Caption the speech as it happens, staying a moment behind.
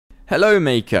Hello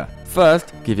maker!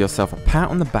 First, give yourself a pat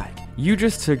on the back. You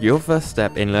just took your first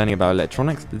step in learning about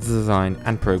electronics, design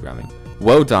and programming.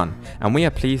 Well done, and we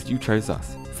are pleased you chose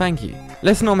us. Thank you.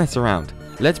 Let's not mess around.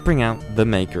 Let's bring out the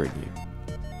maker in you.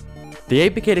 The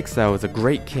 8BitCADE Excel is a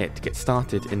great kit to get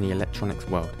started in the electronics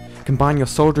world. Combine your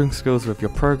soldering skills with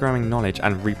your programming knowledge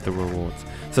and reap the rewards.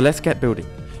 So let's get building.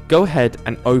 Go ahead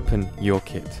and open your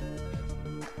kit.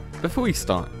 Before we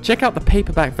start, check out the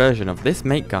paperback version of this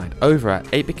make guide over at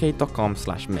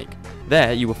 8bitcade.com/make.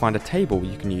 There you will find a table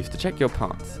you can use to check your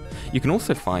parts. You can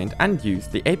also find and use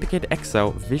the 8BitCADE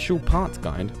Excel visual parts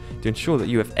guide to ensure that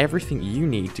you have everything you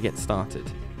need to get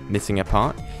started. Missing a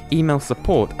part? Email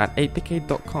support at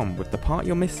 8bitcade.com with the part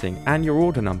you're missing and your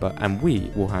order number, and we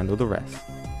will handle the rest.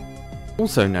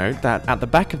 Also note that at the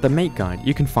back of the make guide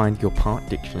you can find your part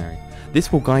dictionary. This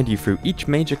will guide you through each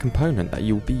major component that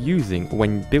you will be using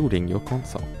when building your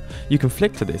console. You can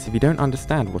flick to this if you don't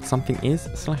understand what something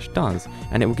is/does,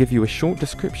 and it will give you a short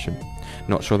description.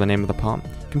 Not sure the name of the part?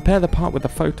 Compare the part with the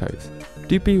photos.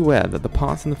 Do be aware that the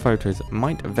parts in the photos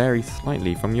might vary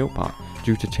slightly from your part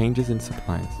due to changes in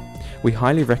suppliers. We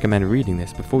highly recommend reading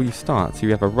this before you start so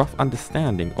you have a rough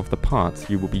understanding of the parts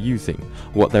you will be using,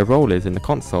 what their role is in the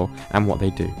console and what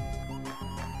they do.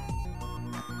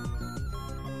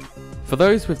 For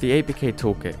those with the 8BitCADE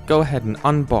toolkit, go ahead and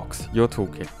unbox your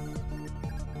toolkit.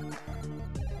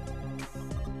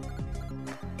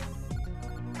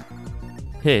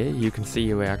 Here you can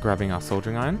see we are grabbing our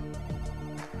soldering iron,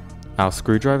 our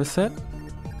screwdriver set,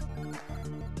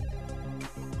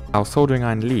 our soldering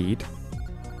iron lead,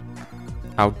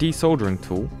 our desoldering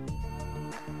tool,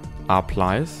 our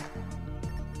pliers,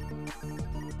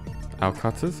 our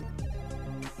cutters,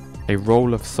 a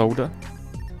roll of solder,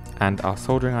 and our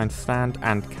soldering iron stand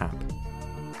and cap.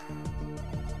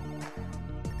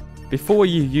 Before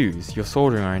you use your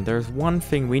soldering iron, there is one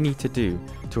thing we need to do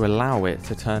to allow it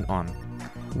to turn on.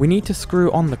 We need to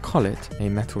screw on the collet, a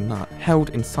metal nut,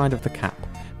 held inside of the cap.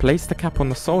 Place the cap on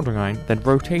the soldering iron, then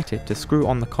rotate it to screw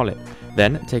on the collet,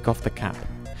 then take off the cap.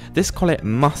 This collet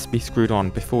must be screwed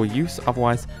on before use,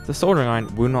 otherwise the soldering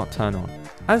iron will not turn on.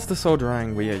 As the soldering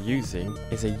iron we are using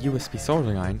is a USB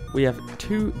soldering iron, we have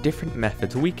two different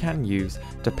methods we can use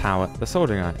to power the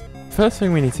soldering iron. First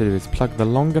thing we need to do is plug the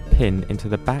longer pin into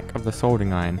the back of the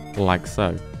soldering iron, like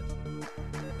so.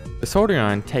 The soldering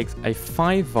iron takes a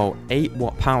 5V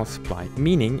 8W power supply,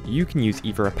 meaning you can use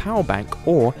either a power bank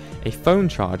or a phone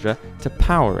charger to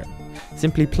power it.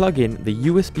 Simply plug in the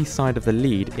USB side of the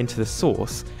lead into the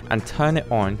source and turn it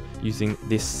on using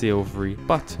this silvery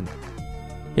button.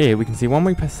 Here we can see when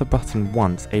we press the button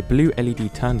once, a blue LED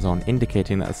turns on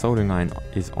indicating that the soldering iron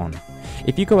is on.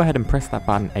 If you go ahead and press that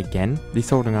button again, the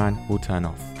soldering iron will turn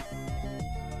off.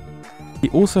 We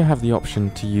also have the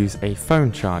option to use a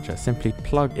phone charger. Simply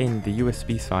plug in the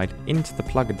USB side into the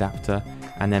plug adapter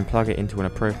and then plug it into an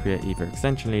appropriate either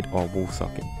extension lead or wall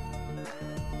socket.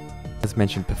 As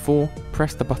mentioned before,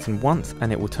 press the button once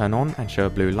and it will turn on and show a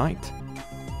blue light.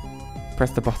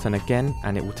 Press the button again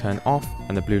and it will turn off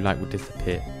and the blue light will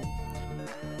disappear.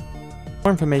 For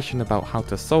more information about how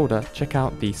to solder, check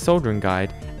out the soldering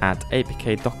guide at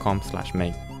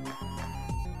 8bitcade.com/make.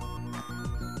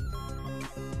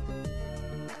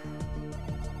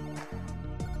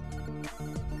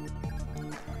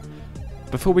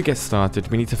 Before we get started,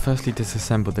 we need to firstly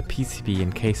disassemble the PCB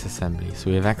and case assembly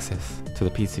so we have access to the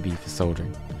PCB for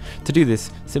soldering. To do this,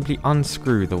 simply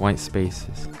unscrew the white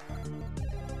spaces.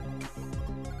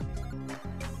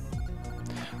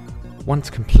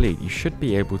 Once complete, you should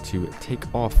be able to take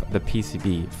off the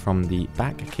PCB from the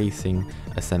back casing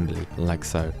assembly, like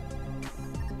so.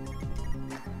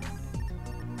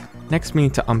 Next we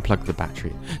need to unplug the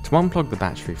battery. To unplug the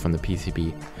battery from the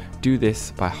PCB, do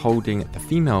this by holding the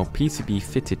female PCB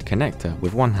fitted connector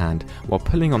with one hand while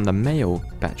pulling on the male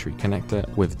battery connector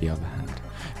with the other hand.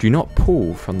 Do not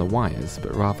pull from the wires,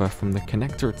 but rather from the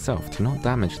connector itself to not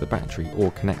damage the battery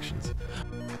or connections.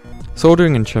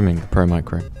 Soldering and trimming the Pro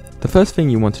Micro. The first thing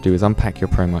you want to do is unpack your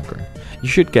Pro Micro. You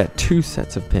should get two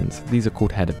sets of pins, these are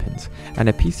called header pins, and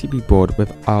a PCB board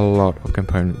with a lot of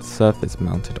components surface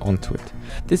mounted onto it.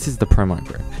 This is the Pro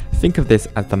Micro. Think of this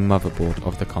as the motherboard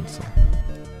of the console.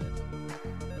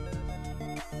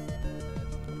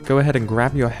 Go ahead and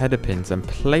grab your header pins and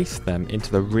place them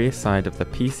into the rear side of the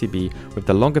PCB with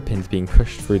the longer pins being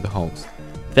pushed through the holes.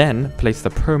 Then place the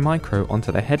Pro Micro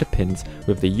onto the header pins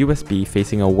with the USB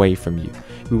facing away from you.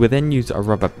 We will then use a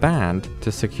rubber band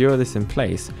to secure this in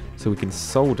place so we can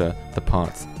solder the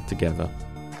parts together.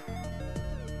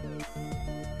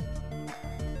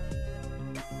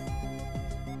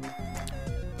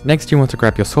 Next you want to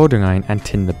grab your soldering iron and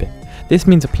tin the bit. This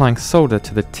means applying solder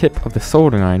to the tip of the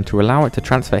soldering iron to allow it to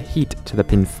transfer heat to the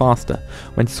pin faster.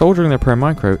 When soldering the Pro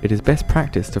Micro, it is best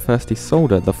practice to firstly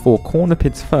solder the 4 corner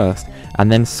pins first and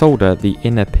then solder the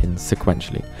inner pins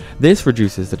sequentially. This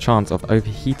reduces the chance of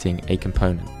overheating a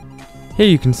component. Here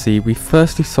you can see we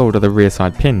firstly solder the rear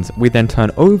side pins, we then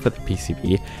turn over the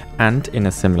PCB and in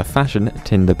a similar fashion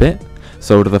tin the bit,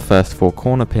 solder the first 4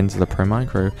 corner pins of the Pro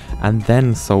Micro and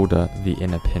then solder the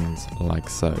inner pins like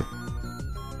so.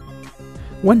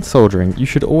 When soldering, you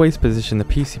should always position the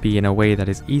PCB in a way that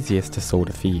is easiest to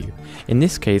solder for you. In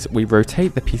this case, we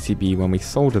rotate the PCB when we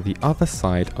solder the other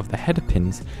side of the header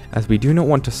pins, as we do not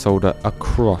want to solder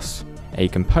across a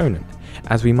component,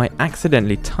 as we might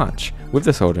accidentally touch with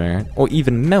the soldering iron or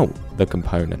even melt the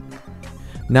component.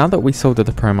 Now that we soldered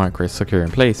the Pro Micro secure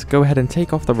in place, go ahead and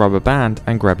take off the rubber band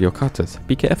and grab your cutters.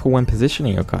 Be careful when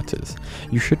positioning your cutters.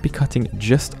 You should be cutting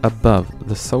just above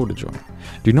the solder joint.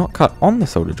 Do not cut on the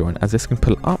solder joint, as this can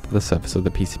pull up the surface of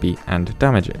the PCB and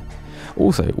damage it.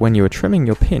 Also, when you are trimming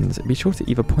your pins, be sure to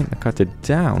either point the cutter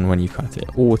down when you cut it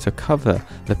or to cover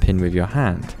the pin with your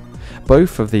hand.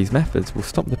 Both of these methods will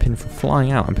stop the pin from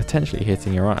flying out and potentially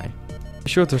hitting your eye. Be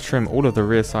sure to trim all of the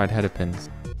rear side header pins.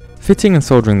 Fitting and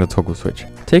soldering the toggle switch.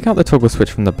 Take out the toggle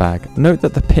switch from the bag. Note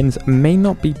that the pins may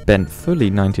not be bent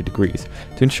fully 90 degrees.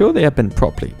 To ensure they are bent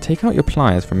properly, take out your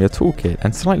pliers from your toolkit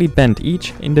and slightly bend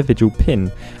each individual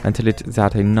pin until it is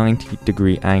at a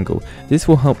 90-degree angle. This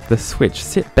will help the switch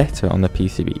sit better on the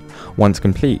PCB. Once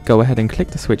complete, go ahead and click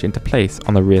the switch into place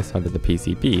on the rear side of the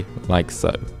PCB, like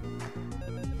so.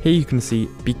 Here you can see,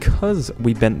 because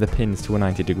we bent the pins to a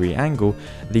 90-degree angle,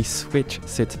 the switch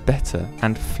sits better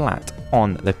and flat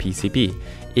on the PCB.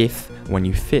 If, when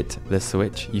you fit the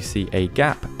switch, you see a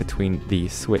gap between the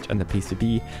switch and the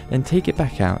PCB, then take it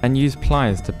back out and use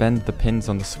pliers to bend the pins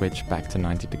on the switch back to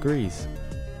 90 degrees.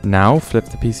 Now flip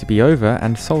the PCB over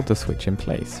and solder the switch in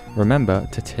place. Remember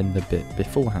to tin the bit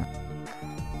beforehand.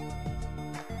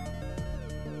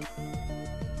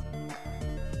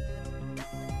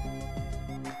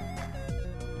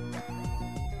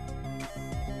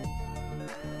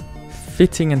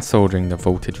 Fitting and soldering the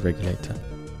voltage regulator.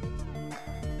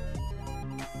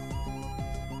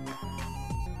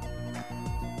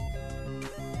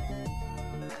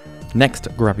 Next,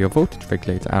 grab your voltage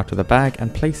regulator out of the bag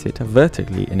and place it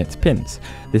vertically in its pins.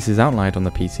 This is outlined on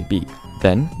the PCB.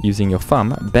 Then, using your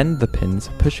thumb, bend the pins,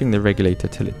 pushing the regulator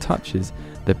till it touches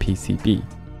the PCB.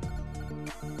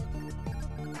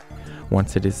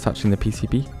 Once it is touching the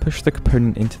PCB, push the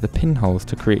component into the pinholes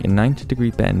to create a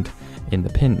 90-degree bend in the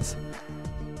pins.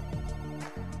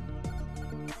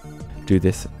 Do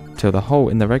this till the hole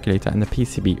in the regulator and the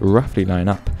PCB roughly line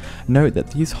up. Note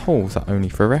that these holes are only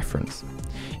for reference.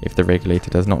 If the regulator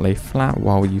does not lay flat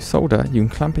while you solder, you can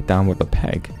clamp it down with a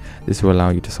peg. This will allow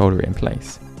you to solder it in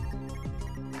place.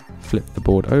 Flip the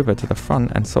board over to the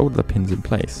front and solder the pins in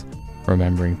place,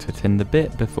 remembering to tin the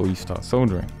bit before you start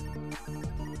soldering.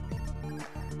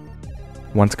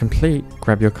 Once complete,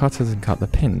 grab your cutters and cut the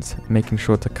pins, making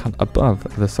sure to cut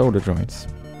above the solder joints.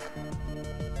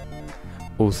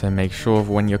 Also make sure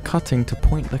when you're cutting to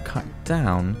point the cut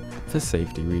down for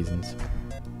safety reasons.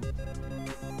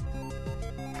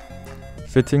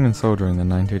 Fitting and soldering the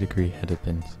 90-degree header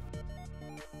pins.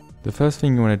 The first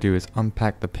thing you want to do is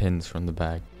unpack the pins from the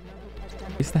bag.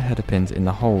 Place the header pins in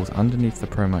the holes underneath the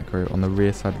Pro Micro on the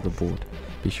rear side of the board.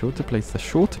 Be sure to place the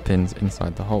shorter pins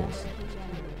inside the holes.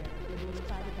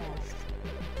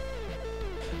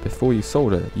 Before you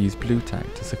solder, use blue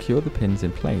tack to secure the pins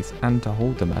in place and to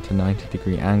hold them at a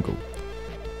 90-degree angle.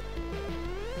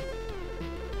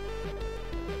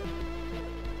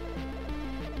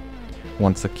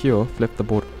 Once secure, flip the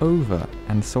board over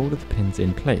and solder the pins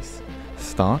in place.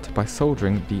 Start by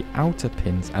soldering the outer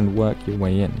pins and work your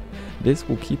way in. This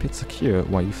will keep it secure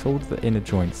while you solder the inner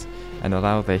joints and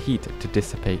allow their heat to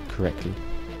dissipate correctly.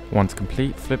 Once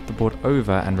complete, flip the board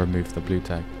over and remove the blue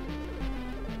tag.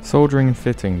 Soldering and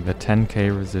fitting the 10K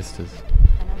resistors.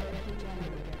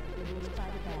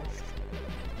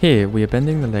 Here we are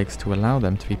bending the legs to allow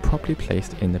them to be properly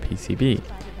placed in the PCB.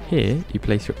 Here you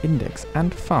place your index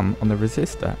and thumb on the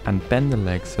resistor and bend the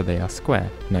legs so they are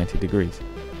square, 90 degrees,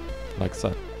 like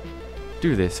so.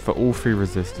 Do this for all 3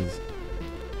 resistors.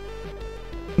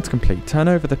 Once complete, turn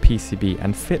over the PCB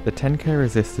and fit the 10K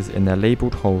resistors in their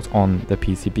labelled holes on the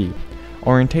PCB.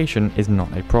 Orientation is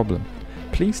not a problem.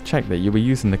 Please check that you are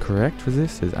using the correct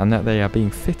resistors and that they are being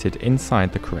fitted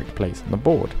inside the correct place on the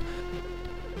board.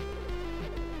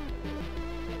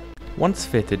 Once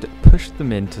fitted, push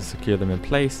them in to secure them in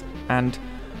place and,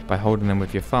 by holding them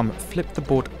with your thumb, flip the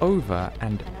board over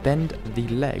and bend the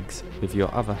legs with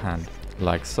your other hand,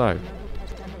 like so.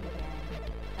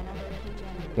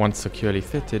 Once securely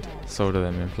fitted, solder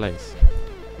them in place.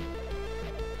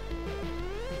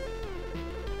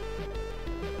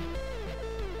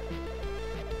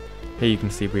 Here you can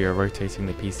see we are rotating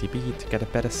the PCB to get a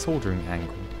better soldering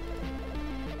angle.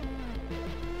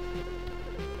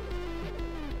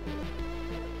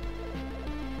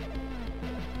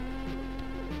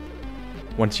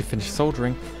 Once you finish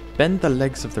soldering, bend the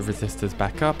legs of the resistors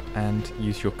back up and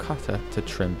use your cutter to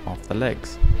trim off the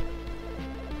legs.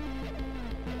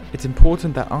 It's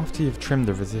important that after you've trimmed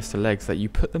the resistor legs that you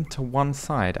put them to one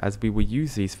side, as we will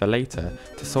use these for later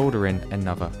to solder in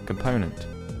another component.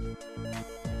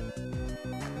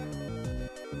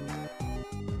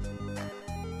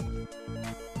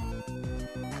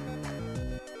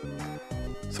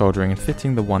 Soldering and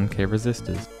fitting the 1K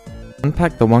resistors.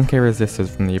 Unpack the 1K resistors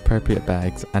from the appropriate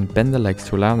bags and bend the legs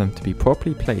to allow them to be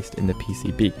properly placed in the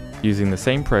PCB, using the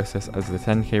same process as the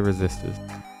 10K resistors.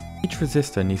 Each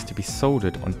resistor needs to be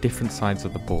soldered on different sides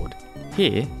of the board.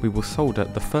 Here, we will solder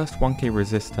the first 1K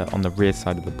resistor on the rear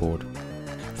side of the board.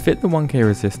 Fit the 1K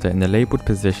resistor in the labelled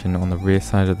position on the rear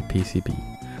side of the PCB.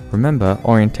 Remember,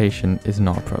 orientation is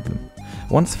not a problem.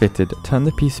 Once fitted, turn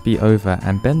the PCB over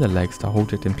and bend the legs to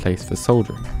hold it in place for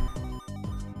soldering.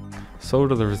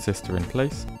 Solder the resistor in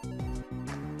place.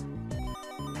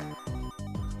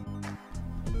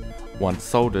 Once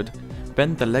soldered,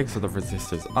 bend the legs of the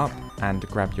resistors up and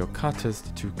grab your cutters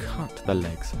to cut the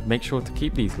legs. Make sure to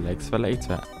keep these legs for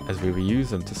later, as we will use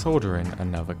them to solder in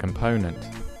another component.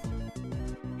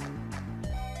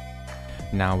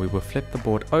 Now we will flip the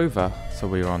board over so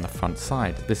we are on the front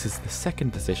side. This is the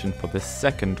second position for the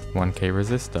second 1K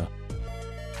resistor.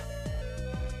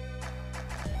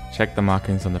 Check the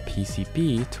markings on the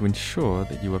PCB to ensure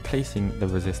that you are placing the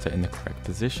resistor in the correct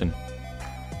position.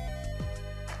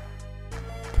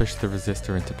 Push the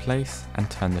resistor into place and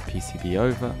turn the PCB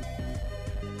over.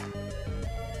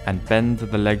 And bend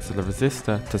the legs of the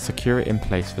resistor to secure it in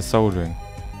place for soldering.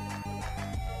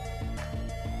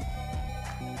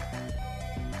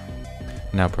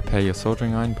 Now prepare your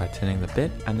soldering iron by turning the bit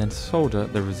and then solder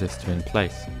the resistor in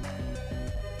place.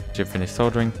 Once you've finished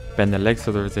soldering, bend the legs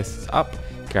of the resistors up,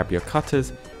 grab your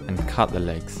cutters and cut the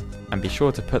legs. And be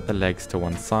sure to put the legs to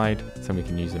one side so we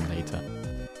can use them later.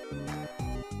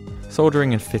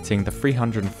 Soldering and fitting the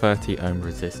 330 ohm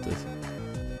resistors.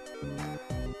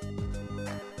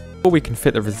 Before we can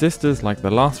fit the resistors like the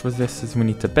last resistors, we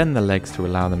need to bend the legs to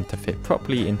allow them to fit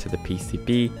properly into the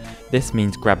PCB. This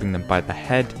means grabbing them by the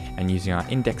head and using our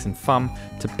index and thumb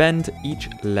to bend each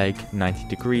leg 90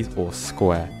 degrees or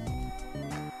square.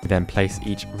 We then place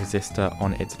each resistor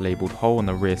on its labelled hole on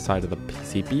the rear side of the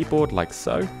PCB board like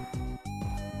so.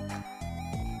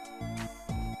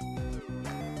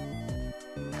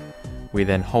 We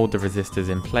then hold the resistors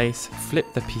in place, flip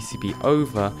the PCB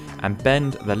over and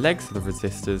bend the legs of the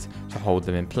resistors to hold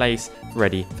them in place,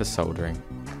 ready for soldering.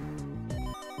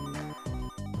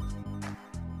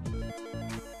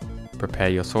 Prepare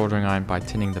your soldering iron by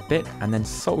tinning the bit and then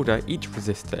solder each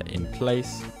resistor in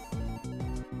place.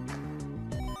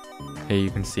 Here you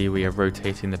can see we are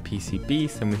rotating the PCB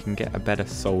so we can get a better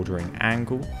soldering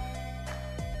angle.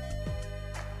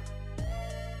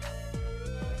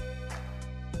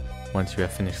 Once you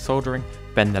have finished soldering,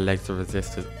 bend the legs of the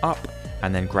resistors up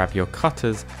and then grab your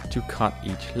cutters to cut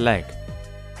each leg.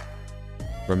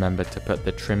 Remember to put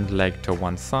the trimmed leg to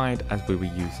one side, as we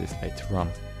will use this later on.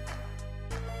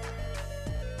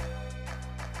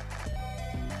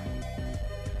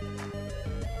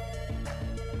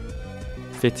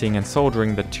 Fitting and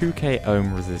soldering the 2K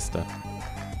ohm resistor.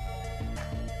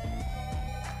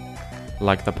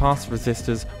 Like the past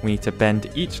resistors, we need to bend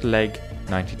each leg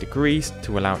 90 degrees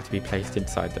to allow it to be placed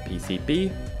inside the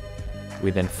PCB.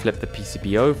 We then flip the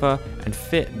PCB over and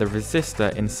fit the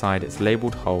resistor inside its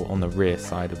labelled hole on the rear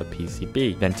side of the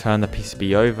PCB. Then turn the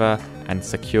PCB over and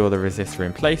secure the resistor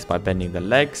in place by bending the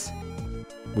legs.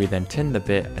 We then tin the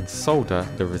bit and solder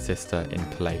the resistor in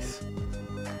place.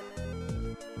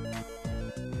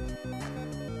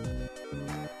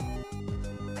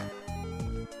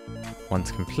 Once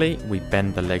complete, we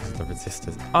bend the legs of the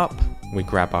resistors up, we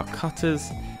grab our cutters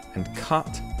and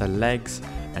cut the legs,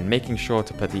 and making sure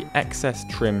to put the excess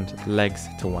trimmed legs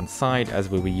to one side, as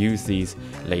we will use these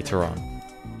later on.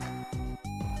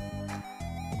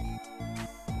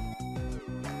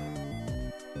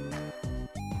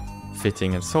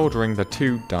 Fitting and soldering the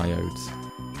two diodes.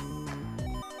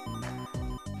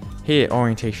 Here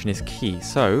orientation is key,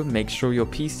 so make sure your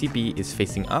PCB is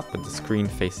facing up with the screen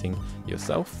facing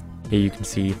yourself. Here you can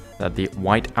see that the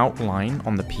white outline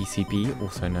on the PCB,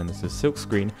 also known as the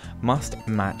silkscreen, must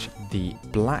match the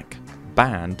black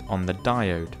band on the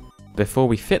diode. Before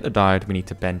we fit the diode, we need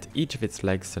to bend each of its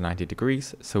legs to 90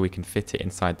 degrees so we can fit it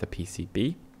inside the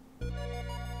PCB.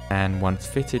 And once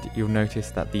fitted, you'll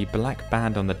notice that the black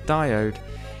band on the diode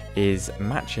is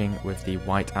matching with the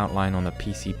white outline on the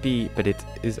PCB, but it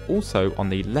is also on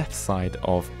the left side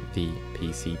of the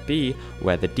PCB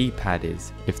where the D-pad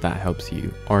is, if that helps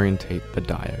you orientate the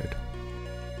diode.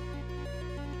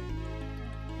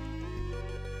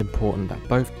 It's important that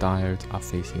both diodes are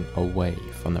facing away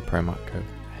from the Pro Micro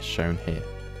as shown here.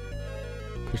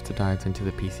 Push the diodes into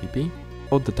the PCB,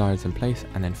 hold the diodes in place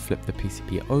and then flip the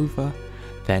PCB over.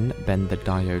 Then bend the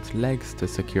diode's legs to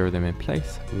secure them in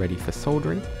place, ready for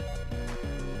soldering.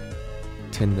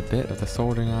 Tin the bit of the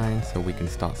soldering iron so we can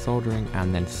start soldering,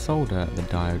 and then solder the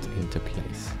diodes into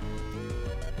place.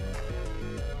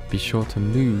 Be sure to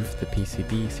move the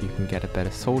PCB so you can get a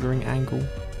better soldering angle.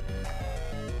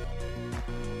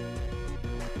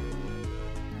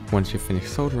 Once you've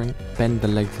finished soldering, bend the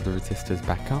legs of the resistors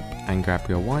back up and grab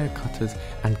your wire cutters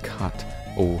and cut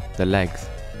all the legs.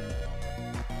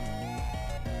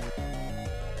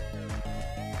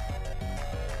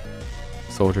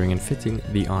 Soldering and fitting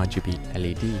the RGB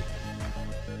LED.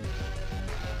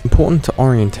 Important to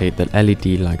orientate the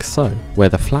LED like so, where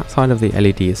the flat side of the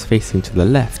LED is facing to the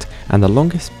left and the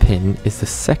longest pin is the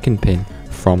second pin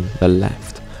from the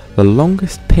left. The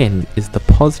longest pin is the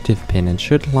positive pin and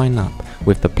should line up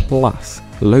with the plus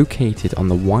located on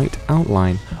the white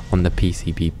outline on the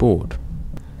PCB board.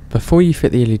 Before you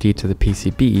fit the LED to the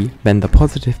PCB, bend the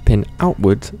positive pin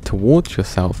outwards towards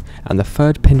yourself and the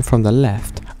third pin from the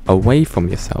left away from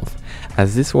yourself,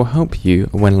 as this will help you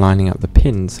when lining up the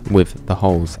pins with the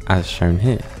holes as shown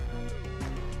here.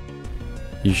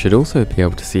 You should also be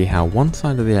able to see how one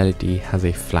side of the LED has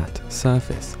a flat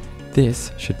surface.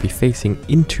 This should be facing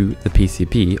into the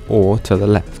PCB or to the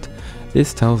left.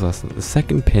 This tells us that the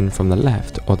second pin from the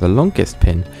left, or the longest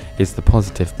pin, is the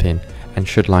positive pin and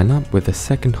should line up with the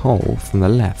second hole from the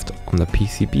left on the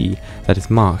PCB that is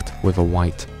marked with a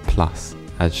white plus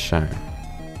as shown.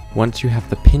 Once you have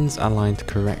the pins aligned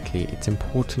correctly, it's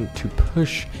important to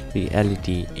push the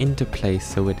LED into place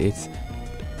so it is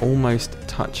almost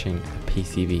touching the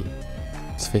PCB.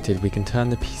 Once fitted, we can turn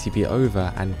the PCB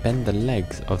over and bend the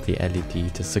legs of the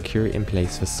LED to secure it in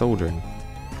place for soldering.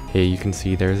 Here you can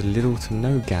see there is little to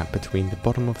no gap between the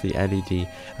bottom of the LED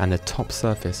and the top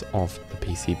surface of the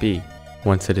PCB.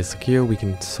 Once it is secure, we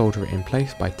can solder it in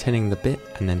place by tinning the bit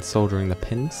and then soldering the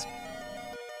pins.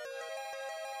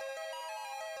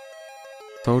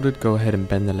 Soldered, go ahead and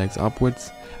bend the legs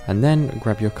upwards and then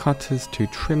grab your cutters to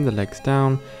trim the legs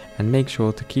down and make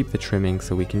sure to keep the trimming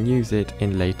so we can use it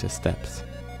in later steps.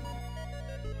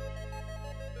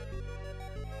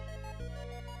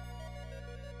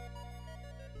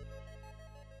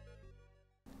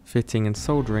 Fitting and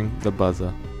soldering the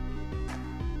buzzer.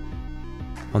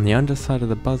 On the underside of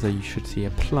the buzzer you should see a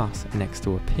plus next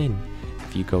to a pin.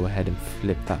 If you go ahead and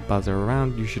flip that buzzer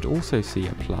around, you should also see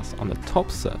a plus on the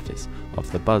top surface of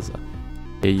the buzzer.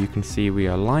 Here you can see we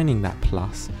are aligning that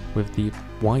plus with the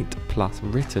white plus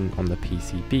written on the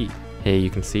PCB. Here you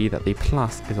can see that the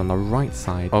plus is on the right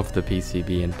side of the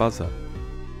PCB and buzzer.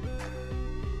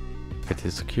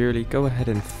 Fitted securely, go ahead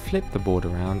and flip the board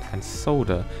around and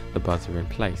solder the buzzer in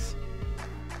place.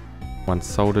 Once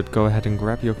soldered, go ahead and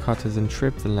grab your cutters and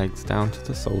trim the legs down to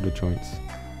the solder joints.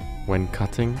 When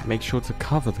cutting, make sure to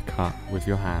cover the cut with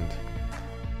your hand.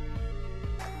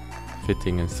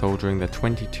 Fitting and soldering the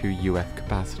 22 UF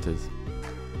capacitors.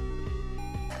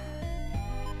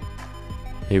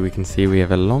 Here we can see we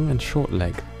have a long and short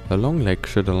leg. The long leg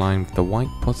should align with the white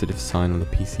positive sign on the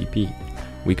PCB.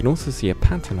 We can also see a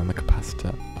pattern on the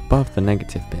capacitor above the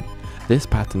negative pin. This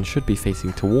pattern should be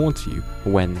facing towards you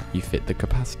when you fit the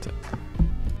capacitor.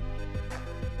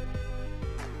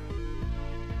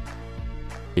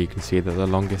 You can see that the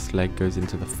longest leg goes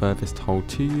into the furthest hole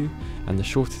to you and the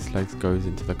shortest leg goes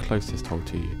into the closest hole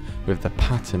to you, with the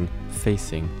pattern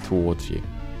facing towards you.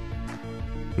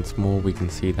 Once more we can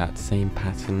see that same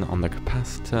pattern on the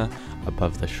capacitor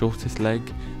above the shortest leg.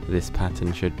 This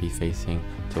pattern should be facing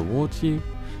towards you,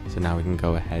 so now we can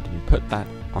go ahead and put that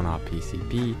on our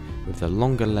PCB with the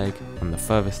longer leg on the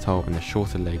furthest hole and the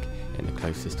shorter leg in the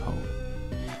closest hole.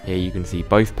 Here you can see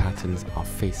both patterns are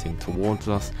facing towards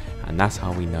us, and that's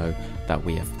how we know that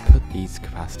we have put these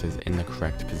capacitors in the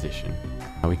correct position.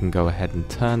 Now we can go ahead and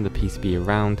turn the PCB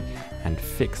around and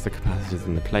fix the capacitors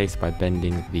into place by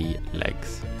bending the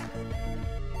legs.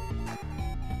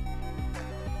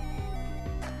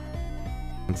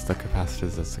 Once the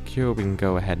capacitors are secure, we can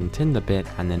go ahead and tin the bit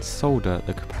and then solder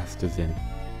the capacitors in.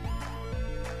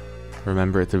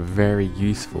 Remember, it's very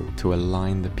useful to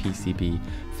align the PCB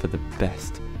for the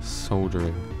best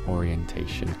soldering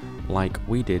orientation, like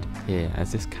we did here,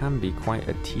 as this can be quite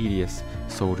a tedious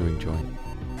soldering joint.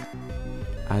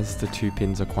 As the two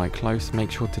pins are quite close,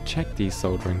 make sure to check these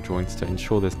soldering joints to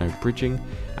ensure there's no bridging,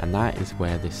 and that is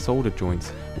where the solder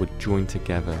joints would join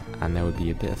together and there would be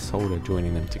a bit of solder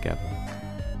joining them together.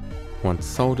 Once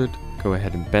soldered, go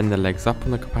ahead and bend the legs up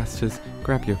on the capacitors,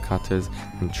 grab your cutters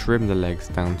and trim the legs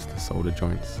down to the solder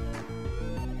joints.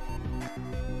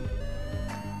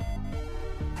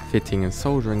 Fitting and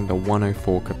soldering the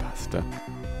 104 capacitor.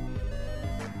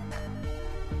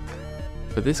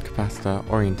 For this capacitor,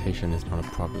 orientation is not a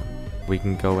problem. We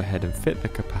can go ahead and fit the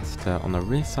capacitor on the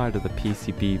rear side of the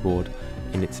PCB board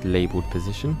in its labelled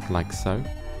position, like so.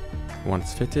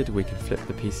 Once fitted, we can flip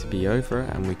the PCB over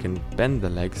and we can bend the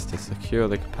legs to secure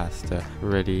the capacitor,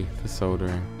 ready for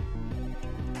soldering.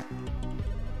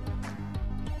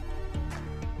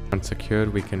 Once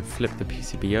secured, we can flip the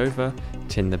PCB over,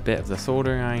 tin the bit of the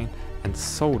soldering iron and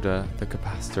solder the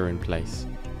capacitor in place.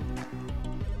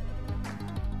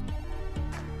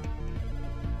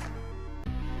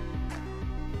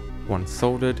 Once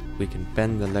soldered, we can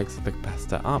bend the legs of the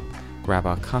capacitor up, grab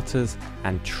our cutters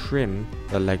and trim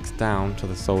the legs down to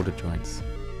the solder joints.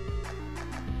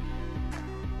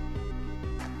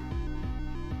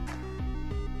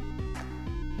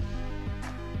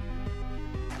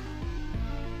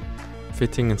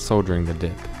 Fitting and soldering the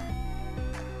dip.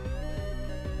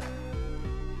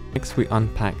 Next we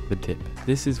unpack the dip.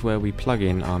 This is where we plug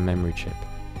in our memory chip.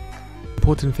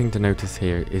 Important thing to notice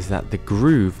here is that the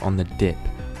groove on the dip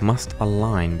must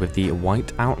align with the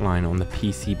white outline on the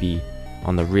PCB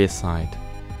on the rear side,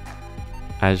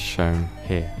 as shown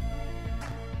here.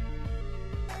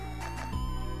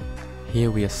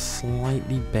 Here we are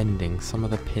slightly bending some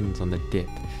of the pins on the dip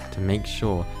to make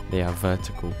sure they are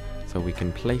vertical, so we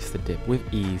can place the dip with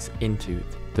ease into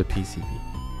the PCB.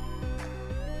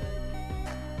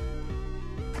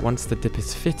 Once the dip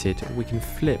is fitted, we can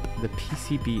flip the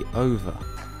PCB over.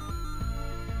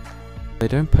 They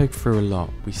don't poke through a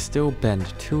lot, we still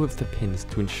bend two of the pins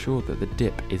to ensure that the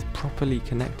dip is properly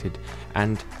connected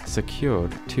and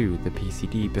secured to the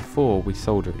PCB before we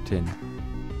solder it in.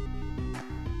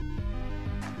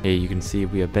 Here you can see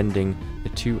we are bending the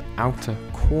two outer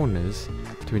corners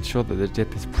to ensure that the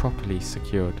dip is properly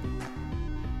secured.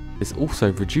 This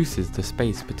also reduces the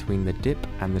space between the dip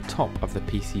and the top of the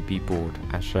PCB board,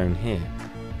 as shown here.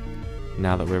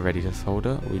 Now that we're ready to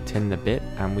solder, we tin the bit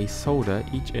and we solder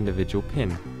each individual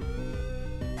pin.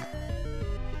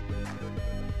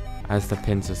 As the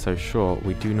pins are so short,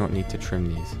 we do not need to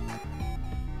trim these.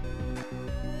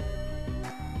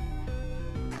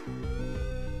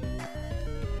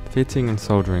 Fitting and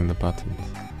soldering the buttons.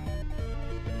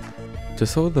 To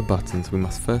solder the buttons, we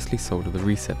must firstly solder the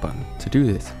reset button. To do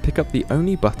this, pick up the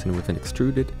only button with an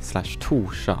extruded/tool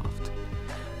shaft.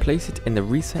 Place it in the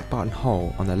reset button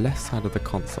hole on the left side of the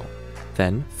console.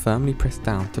 Then firmly press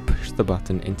down to push the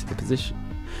button into the position.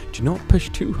 Do not push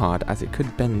too hard as it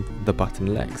could bend the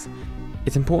button legs.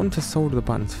 It's important to solder the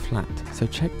buttons flat, so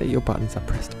check that your buttons are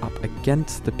pressed up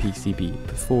against the PCB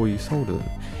before you solder them.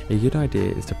 A good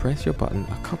idea is to press your button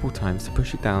a couple times to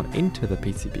push it down into the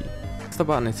PCB. Once the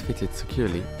button is fitted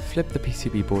securely, flip the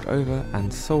PCB board over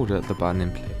and solder the button in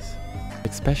place.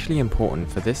 It's especially important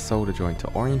for this solder joint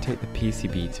to orientate the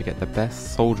PCB to get the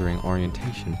best soldering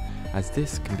orientation, as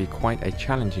this can be quite a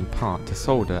challenging part to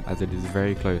solder as it is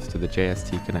very close to the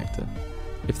JST connector.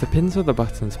 If the pins of the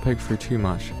buttons poke through too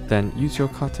much, then use your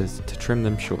cutters to trim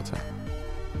them shorter.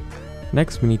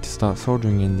 Next we need to start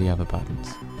soldering in the other buttons.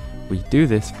 We do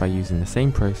this by using the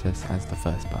same process as the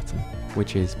first button,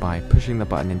 which is by pushing the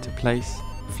button into place,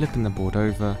 flipping the board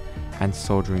over and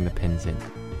soldering the pins in.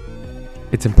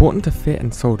 It's important to fit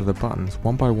and solder the buttons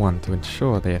one by one to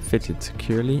ensure they are fitted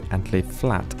securely and lay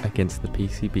flat against the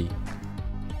PCB.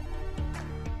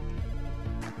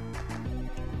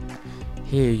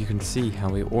 Here you can see how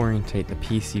we orientate the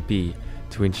PCB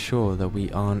to ensure that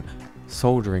we aren't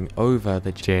soldering over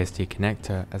the JST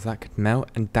connector, as that could melt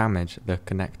and damage the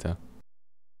connector.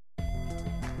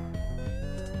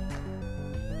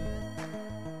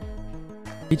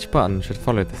 Each button should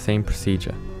follow the same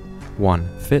procedure.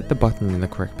 1. Fit the button in the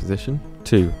correct position.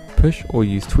 2. Push or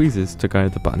use tweezers to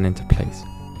guide the button into place.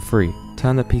 3.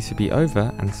 Turn the PCB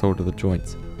over and solder the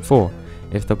joints. 4.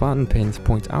 If the button pins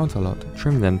point out a lot,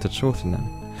 trim them to shorten them.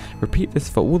 Repeat this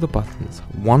for all the buttons,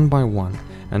 one by one,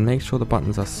 and make sure the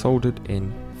buttons are soldered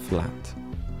in flat.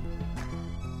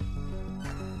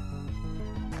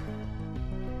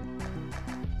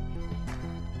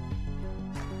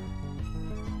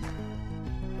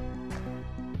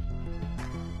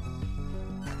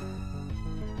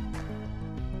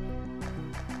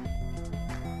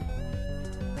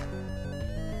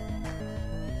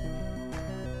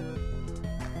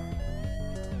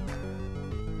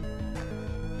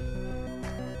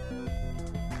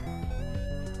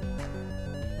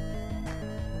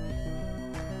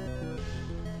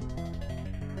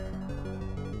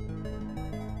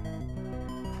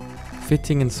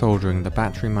 Fitting and soldering the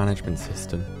battery management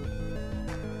system.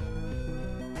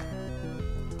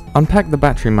 Unpack the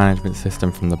battery management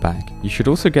system from the bag. You should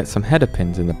also get some header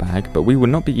pins in the bag, but we will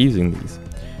not be using these.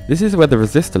 This is where the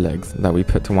resistor legs that we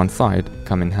put to one side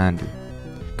come in handy.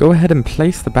 Go ahead and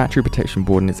place the battery protection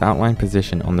board in its outlined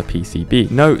position on the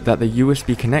PCB. Note that the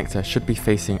USB connector should be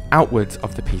facing outwards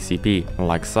of the PCB,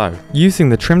 like so. Using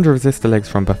the trimmed resistor legs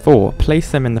from before,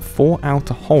 place them in the 4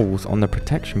 outer holes on the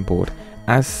protection board,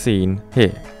 as seen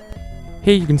here.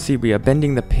 Here you can see we are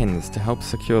bending the pins to help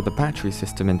secure the battery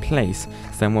system in place,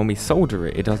 so then when we solder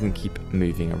it, it doesn't keep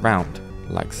moving around,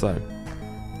 like so.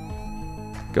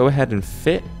 Go ahead and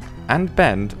fit and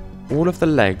bend all of the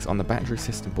legs on the battery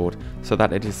system board so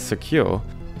that it is secure,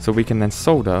 so we can then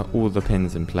solder all the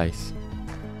pins in place.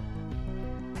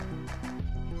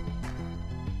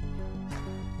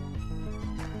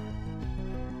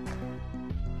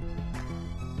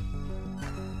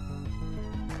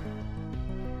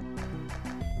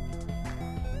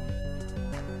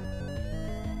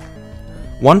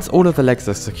 Once all of the legs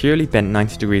are securely bent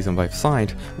 90 degrees on both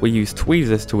sides, we use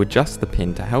tweezers to adjust the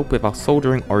pin to help with our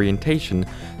soldering orientation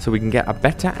so we can get a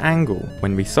better angle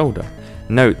when we solder.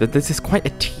 Note that this is quite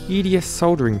a tedious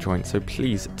soldering joint, so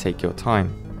please take your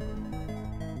time.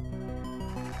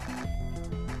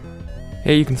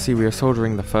 Here you can see we are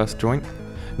soldering the first joint.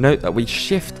 Note that we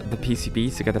shift the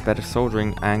PCB to get a better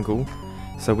soldering angle,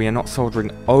 so we are not soldering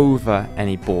over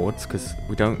any boards because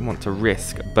we don't want to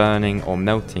risk burning or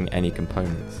melting any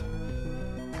components.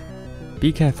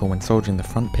 Be careful when soldering the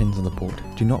front pins on the board.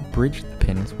 Do not bridge the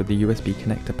pins with the USB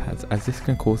connector pads, as this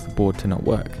can cause the board to not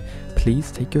work.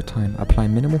 Please take your time, apply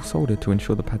minimal solder to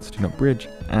ensure the pads do not bridge,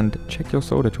 and check your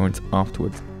solder joints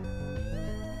afterwards.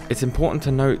 It's important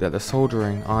to note that the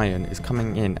soldering iron is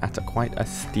coming in at quite a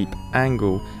steep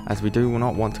angle, as we do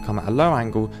not want to come at a low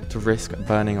angle to risk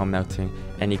burning or melting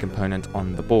any component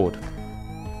on the board.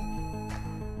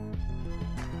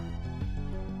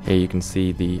 Here you can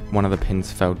see one of the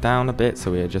pins fell down a bit,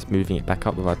 so we are just moving it back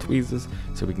up with our tweezers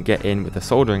so we can get in with the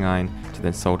soldering iron to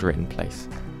then solder it in place.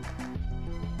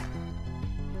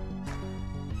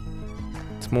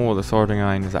 More, the soldering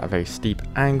iron is at a very steep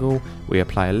angle. We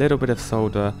apply a little bit of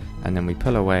solder and then we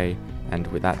pull away, and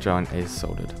with that joint is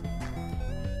soldered.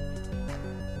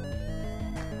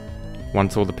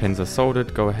 Once all the pins are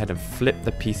soldered, go ahead and flip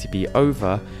the PCB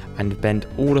over and bend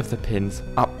all of the pins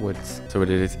upwards so that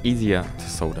it is easier to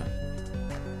solder.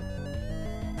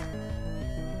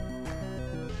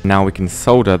 Now we can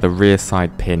solder the rear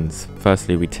side pins.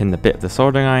 Firstly, we tin the bit of the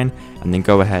soldering iron and then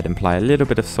go ahead and apply a little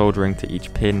bit of soldering to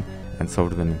each pin and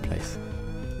solder them in place.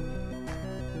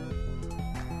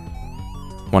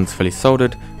 Once fully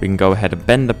soldered, we can go ahead and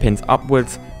bend the pins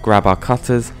upwards, grab our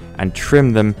cutters and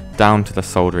trim them down to the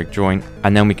soldering joint,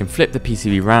 and then we can flip the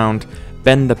PCB round,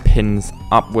 bend the pins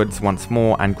upwards once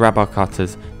more and grab our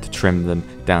cutters to trim them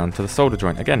down to the solder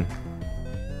joint again.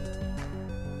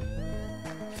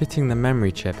 Fitting the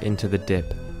memory chip into the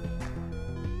dip.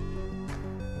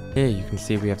 Here you can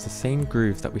see we have the same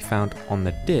groove that we found on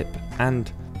the dip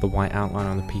and the white outline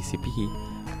on the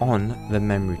PCB on the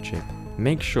memory chip.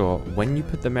 Make sure when you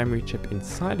put the memory chip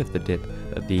inside of the dip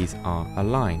that these are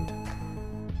aligned.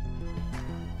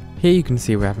 Here you can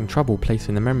see we're having trouble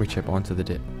placing the memory chip onto the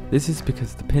dip. This is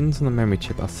because the pins on the memory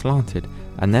chip are slanted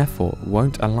and therefore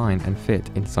won't align and fit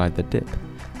inside the dip.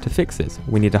 To fix this,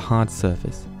 we need a hard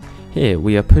surface. Here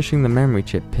we are pushing the memory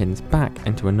chip pins back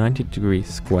into a 90-degree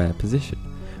square position.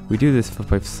 We do this for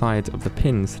both sides of the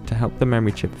pins to help the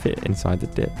memory chip fit inside the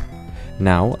dip.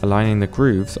 Now, aligning the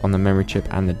grooves on the memory chip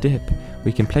and the dip,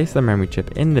 we can place the memory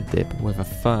chip in the dip with a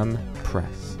firm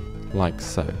press, like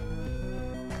so.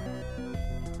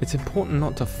 It's important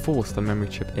not to force the memory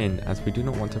chip in, as we do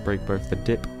not want to break both the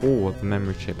dip or the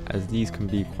memory chip, as these can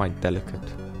be quite delicate.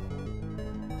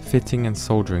 Fitting and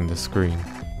soldering the screen.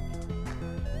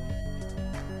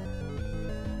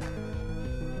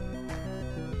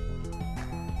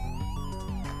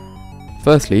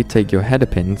 Firstly, take your header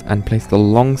pins and place the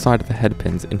long side of the header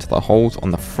pins into the holes on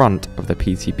the front of the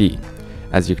PCB,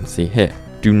 as you can see here.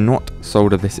 Do not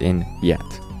solder this in yet.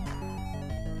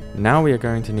 Now we are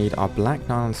going to need our black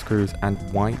nylon screws and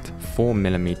white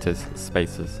 4mm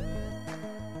spacers.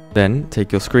 Then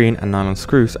take your screen and nylon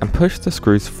screws and push the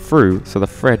screws through so the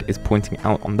thread is pointing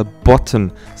out on the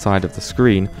bottom side of the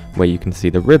screen where you can see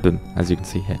the ribbon, as you can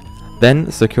see here.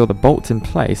 Then secure the bolts in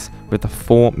place with the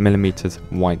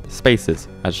 4mm white spacers,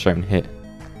 as shown here.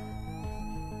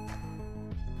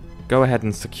 Go ahead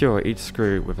and secure each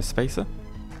screw with a spacer.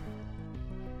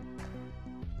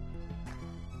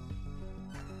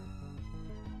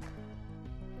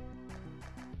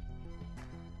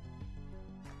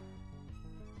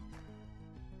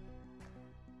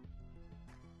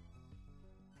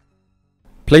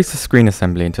 Place the screen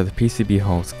assembly into the PCB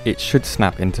holes. It should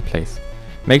snap into place.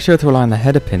 Make sure to align the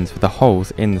header pins with the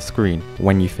holes in the screen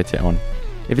when you fit it on.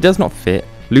 If it does not fit,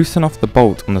 loosen off the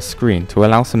bolt on the screen to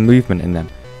allow some movement in them.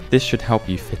 This should help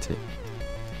you fit it.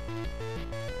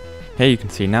 Here you can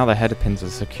see now the header pins are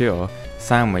secure,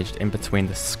 sandwiched in between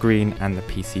the screen and the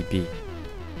PCB.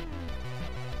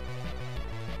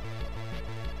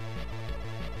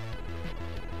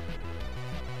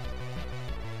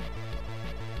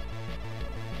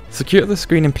 Secure the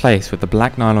screen in place with the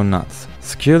black nylon nuts.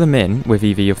 Secure them in with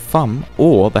either your thumb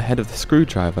or the head of the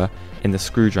screwdriver in the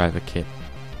screwdriver kit.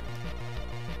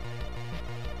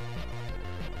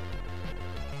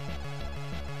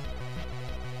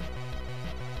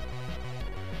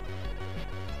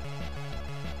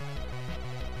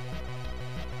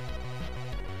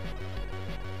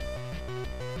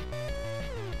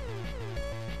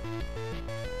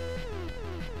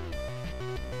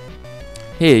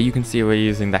 Here you can see we're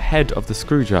using the head of the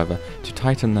screwdriver to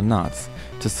tighten the nuts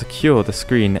to secure the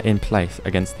screen in place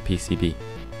against the PCB.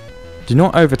 Do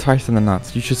not over tighten the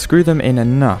nuts, you should screw them in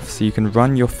enough so you can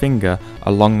run your finger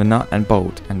along the nut and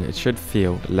bolt and it should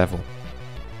feel level.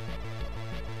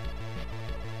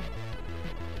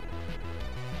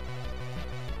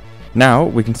 Now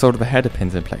we can solder the header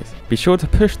pins in place. Be sure to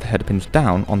push the header pins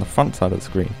down on the front side of the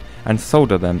screen and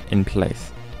solder them in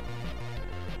place.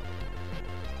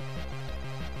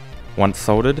 Once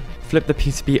soldered, flip the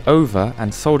PCB over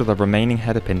and solder the remaining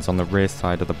header pins on the rear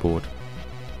side of the board.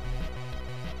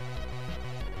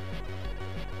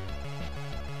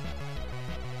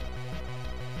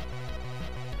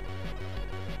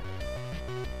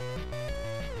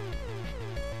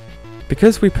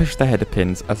 Because we push the header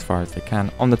pins as far as they can,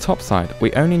 on the top side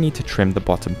we only need to trim the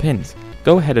bottom pins.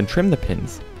 Go ahead and trim the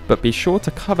pins, but be sure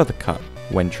to cover the cut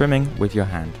when trimming with your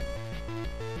hand.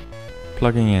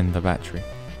 Plugging in the battery.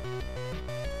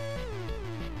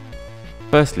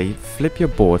 Firstly, flip your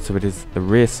board so it is the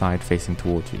rear side facing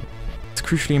towards you. It's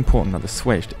crucially important that the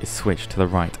switch is switched to the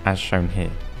right as shown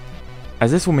here,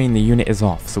 as this will mean the unit is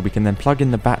off so we can then plug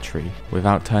in the battery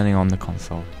without turning on the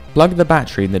console. Plug the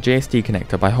battery in the JST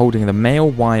connector by holding the male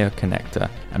wire connector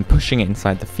and pushing it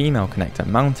inside the female connector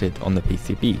mounted on the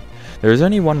PCB. There is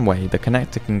only one way the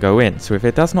connector can go in, so if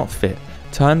it does not fit,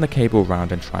 turn the cable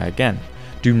round and try again.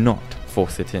 Do not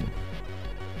force it in.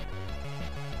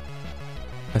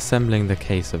 Assembling the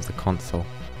case of the console.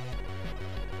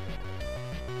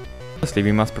 Firstly,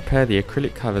 we must prepare the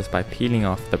acrylic covers by peeling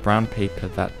off the brown paper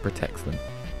that protects them.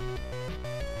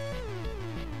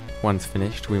 Once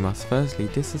finished, we must firstly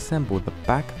disassemble the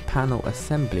back panel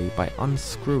assembly by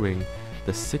unscrewing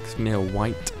the 6mm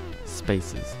white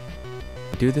spaces.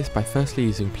 We do this by firstly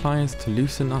using pliers to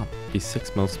loosen up these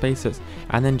 6mm spaces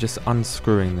and then just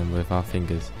unscrewing them with our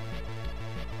fingers.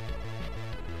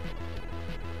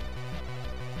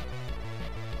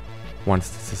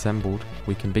 Once disassembled,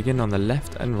 we can begin on the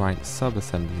left and right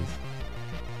sub-assemblies.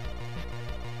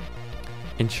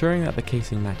 Ensuring that the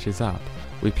casing matches up,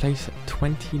 we place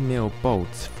 20mm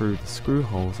bolts through the screw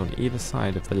holes on either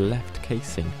side of the left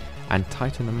casing and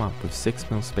tighten them up with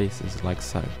 6mm spacers like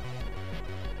so.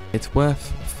 It's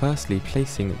worth firstly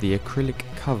placing the acrylic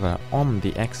cover on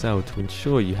the XL to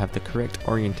ensure you have the correct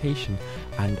orientation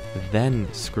and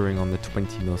then screwing on the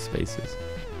 20mm spacers.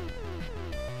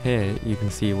 Here you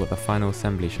can see what the final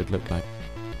assembly should look like.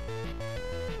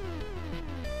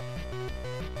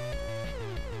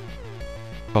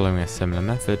 Following a similar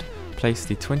method, place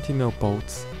the 20mm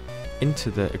bolts into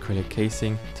the acrylic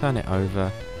casing, turn it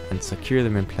over and secure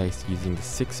them in place using the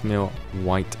 6mm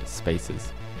white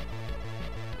spacers.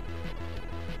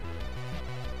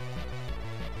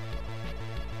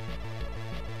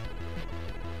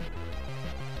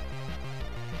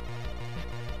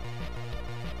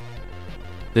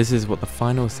 This is what the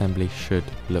final assembly should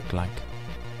look like.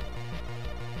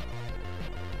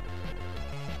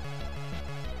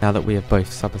 Now that we have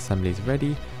both sub-assemblies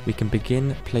ready, we can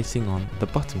begin placing on the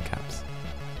button caps.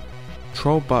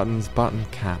 Control button's button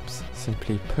caps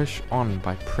simply push on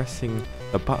by pressing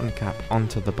the button cap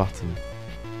onto the button.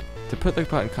 To put the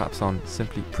button caps on,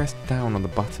 simply press down on the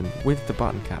button with the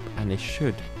button cap and it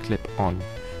should clip on.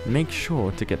 Make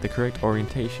sure to get the correct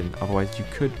orientation, otherwise you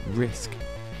could risk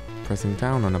pressing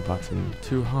down on a button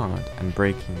too hard and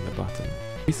breaking the button.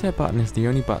 The reset button is the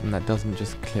only button that doesn't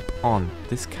just clip on.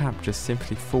 This cap just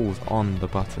simply falls on the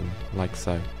button, like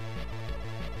so.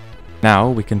 Now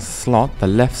we can slot the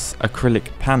left's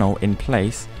acrylic panel in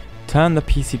place, turn the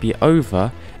PCB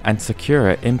over and secure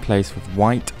it in place with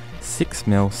white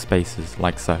 6mm spacers,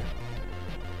 like so.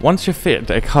 Once you've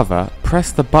fitted a cover,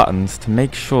 press the buttons to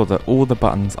make sure that all the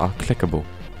buttons are clickable.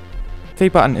 If a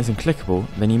button isn't clickable,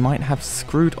 then you might have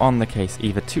screwed on the case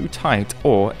either too tight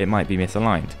or it might be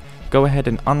misaligned. Go ahead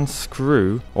and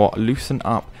unscrew or loosen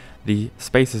up the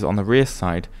spaces on the rear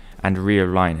side and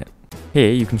realign it.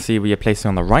 Here you can see we are placing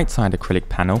on the right side acrylic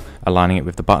panel, aligning it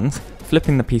with the buttons,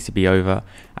 flipping the PCB over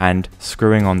and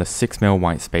screwing on the 6mm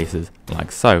white spaces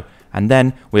like so. And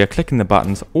then we are clicking the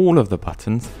buttons, all of the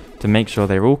buttons, to make sure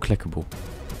they're all clickable.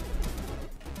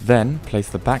 Then place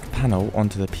the back panel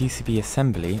onto the PCB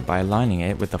assembly by aligning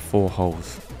it with the 4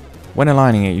 holes. When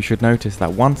aligning it, you should notice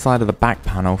that one side of the back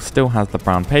panel still has the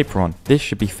brown paper on. This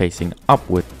should be facing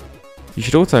upward. You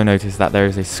should also notice that there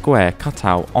is a square cut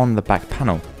out on the back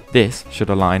panel. This should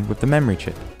align with the memory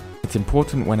chip. It's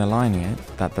important when aligning it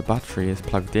that the battery is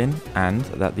plugged in and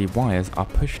that the wires are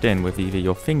pushed in with either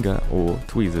your finger or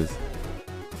tweezers.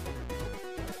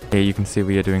 Here you can see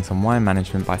we are doing some wire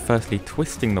management by firstly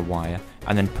twisting the wire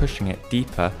and then pushing it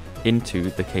deeper into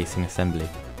the casing assembly,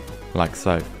 like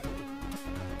so.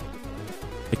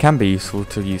 It can be useful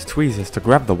to use tweezers to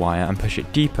grab the wire and push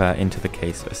it deeper into the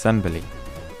case assembly.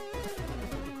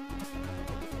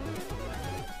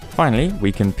 Finally,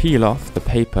 we can peel off the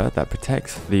paper that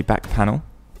protects the back panel.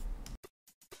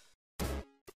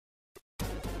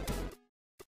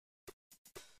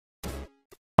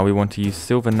 Now we want to use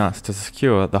silver nuts to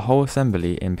secure the whole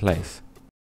assembly in place.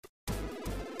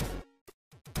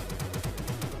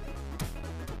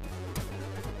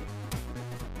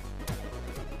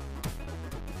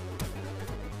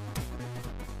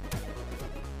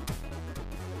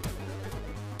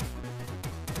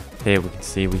 Here we can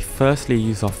see we firstly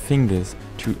use our fingers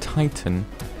to tighten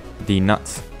the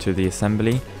nuts to the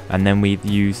assembly, and then we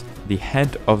use the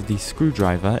head of the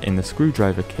screwdriver in the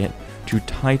screwdriver kit to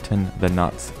tighten the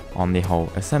nuts on the whole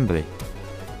assembly.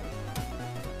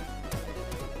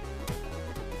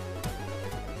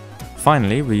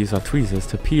 Finally, we use our tweezers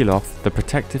to peel off the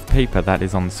protective paper that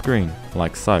is on the screen,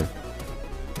 like so.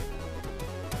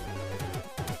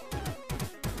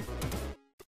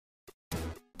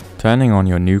 Turning on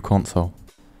your new console.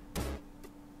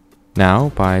 Now,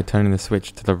 by turning the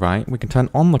switch to the right, we can turn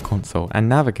on the console and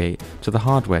navigate to the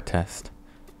hardware test,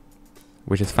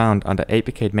 which is found under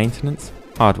 8BitCADE Maintenance,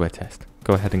 Hardware Test.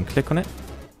 Go ahead and click on it.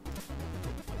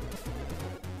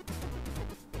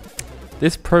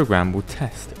 This program will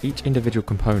test each individual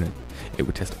component. It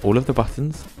will test all of the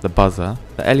buttons, the buzzer,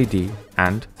 the LED,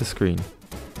 and the screen.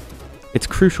 It's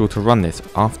crucial to run this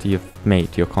after you've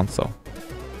made your console.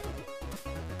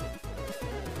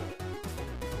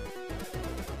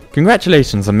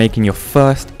 Congratulations on making your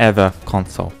first ever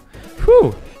console.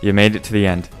 Whew, you made it to the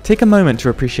end. Take a moment to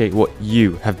appreciate what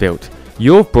you have built.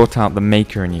 You've brought out the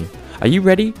maker in you. Are you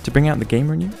ready to bring out the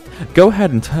gamer in you? Go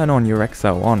ahead and turn on your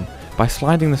Excel on by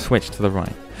sliding the switch to the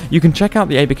right. You can check out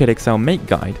the 8BitCADE Excel Make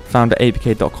Guide found at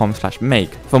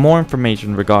 8bitcade.com/make for more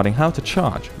information regarding how to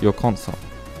charge your console.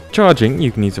 Charging,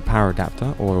 you can use a power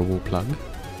adapter or a wall plug.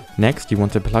 Next, you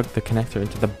want to plug the connector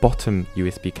into the bottom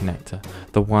USB connector,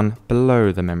 the one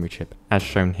below the memory chip, as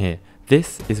shown here.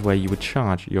 This is where you would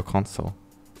charge your console.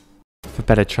 For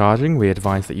better charging, we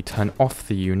advise that you turn off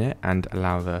the unit and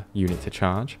allow the unit to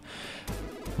charge.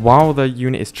 While the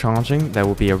unit is charging, there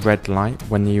will be a red light.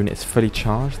 When the unit is fully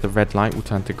charged, the red light will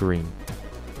turn to green.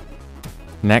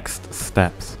 Next,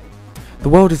 steps. The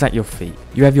world is at your feet.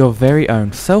 You have your very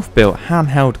own self-built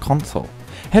handheld console.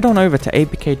 Head on over to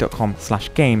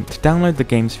 8bitcade.com/game to download the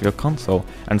games for your console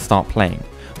and start playing.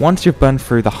 Once you've burned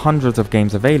through the hundreds of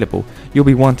games available, you'll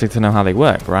be wanting to know how they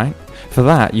work, right? For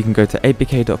that, you can go to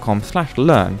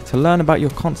 8bitcade.com/learn to learn about your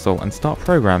console and start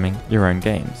programming your own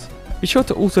games. Be sure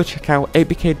to also check out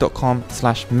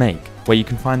 8bitcade.com/make, where you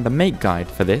can find the make guide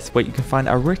for this, where you can find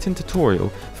a written tutorial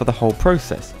for the whole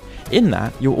process. In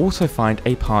that, you'll also find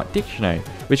a part dictionary,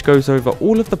 which goes over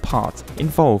all of the parts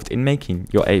involved in making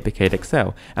your 8BitCADE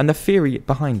Excel and the theory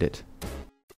behind it.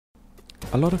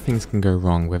 A lot of things can go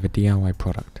wrong with a DIY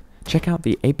product. Check out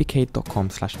the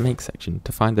 8bitcade.com/make section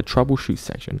to find the troubleshoot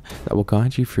section that will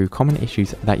guide you through common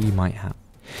issues that you might have.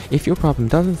 If your problem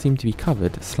doesn't seem to be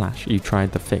covered, / you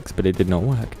tried the fix but it did not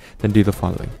work, then do the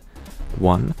following.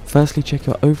 1. Firstly, check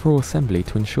your overall assembly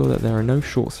to ensure that there are no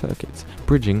short circuits,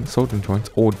 bridging, soldering joints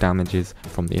or damages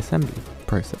from the assembly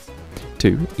process.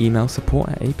 2. Email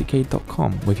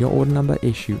support@8bitcade.com with your order number,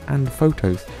 issue and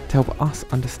photos to help us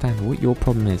understand what your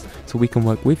problem is so we can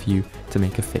work with you to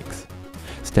make a fix.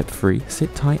 Step 3.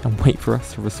 Sit tight and wait for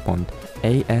us to respond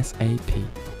ASAP.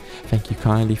 Thank you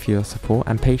kindly for your support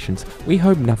and patience. We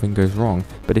hope nothing goes wrong,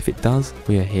 but if it does,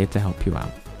 we are here to help you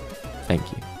out. Thank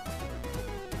you.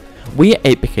 We at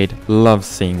 8BitCADE love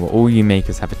seeing what all you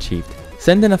makers have achieved.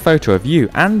 Send in a photo of you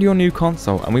and your new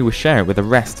console and we will share it with the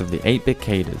rest of the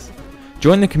 8BitCaders.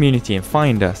 Join the community and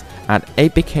find us at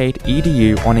 8BitCADE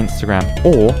edu on Instagram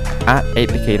or at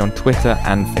 8BitCADE on Twitter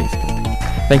and Facebook.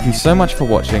 Thank you so much for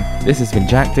watching. This has been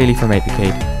Jack Daly from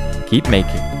 8BitCADE. Keep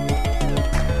making.